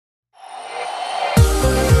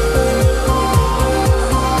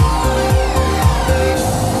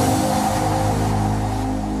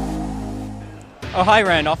Oh, hi,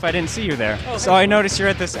 Randolph. I didn't see you there. Oh, so I noticed you're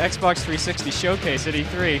at this Xbox 360 showcase at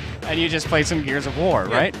E3, and you just played some Gears of War,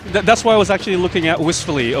 right? That's why I was actually looking out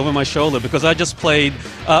wistfully over my shoulder, because I just played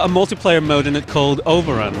a multiplayer mode in it called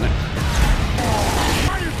Overrun.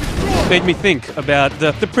 Made me think about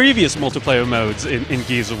the previous multiplayer modes in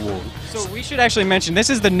Gears of War. So we should actually mention, this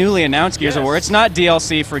is the newly announced Gears of War. It's not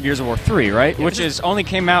DLC for Gears of War 3, right? Yeah, Which only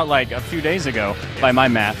came out like a few days ago, by my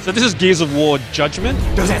math. So this is Gears of War Judgment.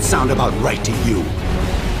 Does that sound about right to you?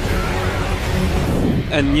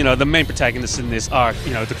 And, you know, the main protagonists in this are,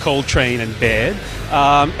 you know, the Coltrane and Baird.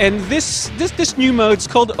 And this new mode's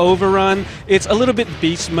called Overrun. It's a little bit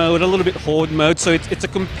beast mode, a little bit horde mode. So it's a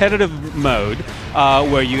competitive mode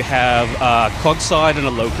where you have a cog side and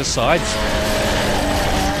a locust side.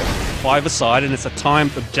 5-a-side, and it's a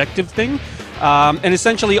timed objective thing. And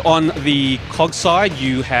essentially on the cog side,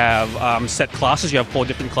 you have set classes. You have 4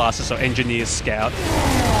 different classes, so engineer, scout.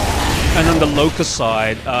 And on the locust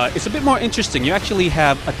side, it's a bit more interesting. You actually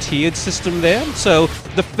have a tiered system there. So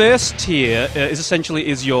the first tier is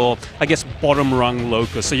essentially your, I guess, bottom rung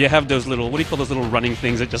locust. So you have those little, what do you call those little running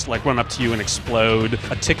things that just like run up to you and explode?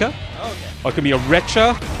 A ticker? Okay. Or it could be a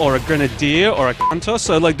Retcher, or a Grenadier, or a Cantos.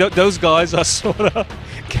 So like those guys are sort of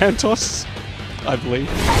Cantos, I believe.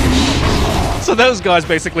 So those guys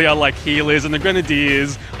basically are like healers, and the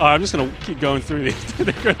Grenadiers are, I'm just going to keep going through these.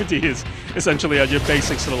 The Grenadiers essentially are your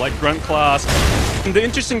basic sort of like grunt class. And the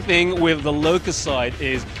interesting thing with the locust side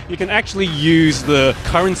is you can actually use the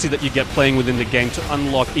currency that you get playing within the game to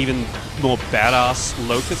unlock even more badass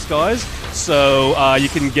locust guys. So you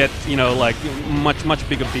can get, you know, like much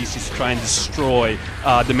bigger beasties to try and destroy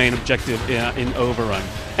the main objective in Overrun.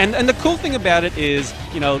 And the cool thing about it is,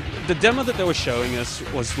 you know, the demo that they were showing us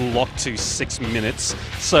was locked to 6 minutes.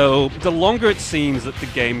 So the longer it seems that the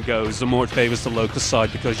game goes, the more it favors the locust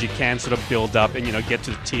side, because you can sort of build up and, you know, get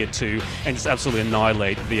to tier 2 and just absolutely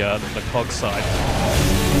annihilate the cog side.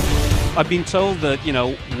 I've been told that, you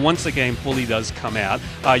know, once the game fully does come out,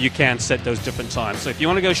 you can set those different times. So if you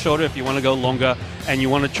want to go shorter, if you want to go longer, and you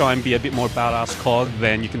want to try and be a bit more badass cog,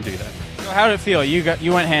 then you can do that. So how did it feel?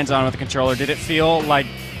 You went hands-on with the controller. Did it feel like,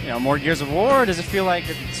 you know, more Gears of War, or does it feel like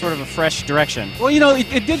it's sort of a fresh direction? Well, you know,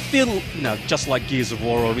 it did feel, you know, just like Gears of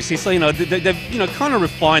War, obviously. So, you know, they've, you know, kind of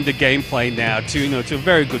refined the gameplay now to, you know, to a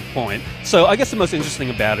very good point. So I guess the most interesting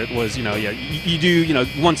about it was, you know, yeah, you do, you know,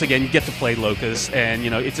 once again, you get to play Locust, and, you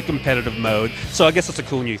know, it's a competitive mode. So I guess it's a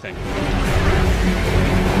cool new thing.